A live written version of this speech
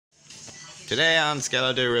Today on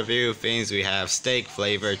Skeledude Review Things, we have steak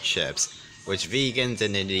flavored chips, which vegans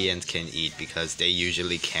and Indians can eat because they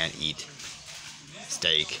usually can't eat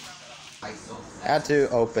steak. I had to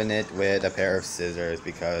open it with a pair of scissors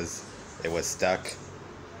because it was stuck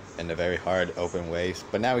in a very hard open way,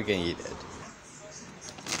 but now we can eat it.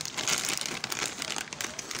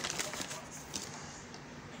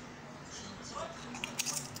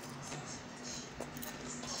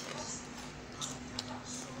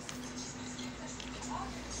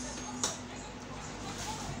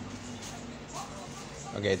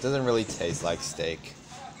 Okay, it doesn't really taste like steak.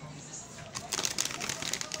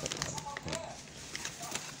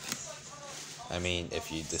 I mean,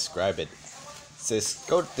 if you describe it,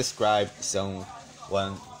 go describe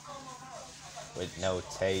someone with no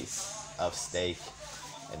taste of steak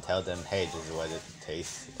and tell them, hey, this is what it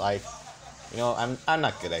tastes like. You know, I'm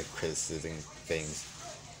not good at criticizing things.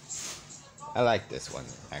 I like this one,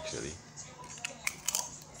 actually.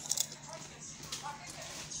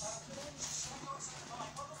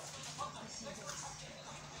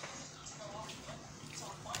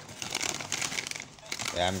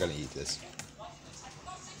 Yeah, I'm gonna eat this.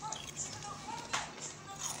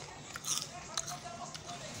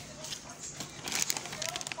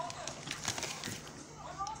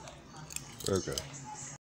 Okay.